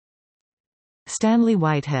Stanley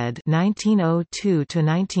Whitehead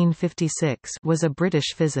 (1902–1956) was a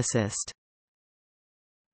British physicist.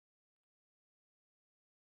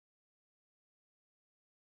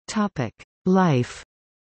 Topic: Life.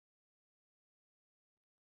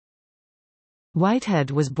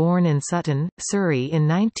 Whitehead was born in Sutton, Surrey in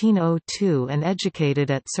 1902 and educated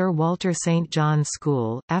at Sir Walter St John's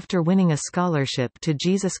School. After winning a scholarship to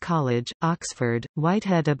Jesus College, Oxford,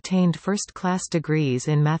 Whitehead obtained first-class degrees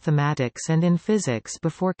in mathematics and in physics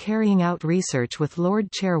before carrying out research with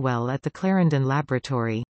Lord Cherwell at the Clarendon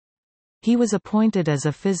Laboratory. He was appointed as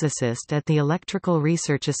a physicist at the Electrical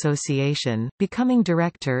Research Association, becoming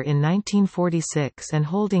director in 1946 and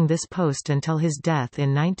holding this post until his death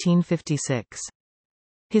in 1956.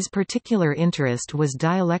 His particular interest was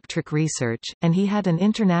dielectric research, and he had an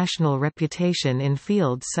international reputation in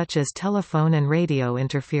fields such as telephone and radio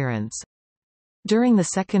interference. During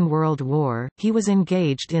the Second World War, he was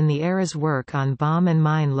engaged in the era's work on bomb and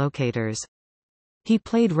mine locators. He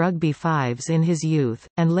played rugby fives in his youth,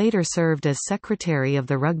 and later served as secretary of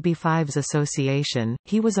the Rugby Fives Association.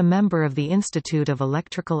 He was a member of the Institute of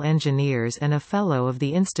Electrical Engineers and a Fellow of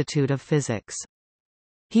the Institute of Physics.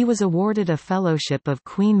 He was awarded a Fellowship of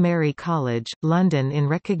Queen Mary College, London in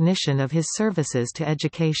recognition of his services to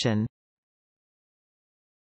education.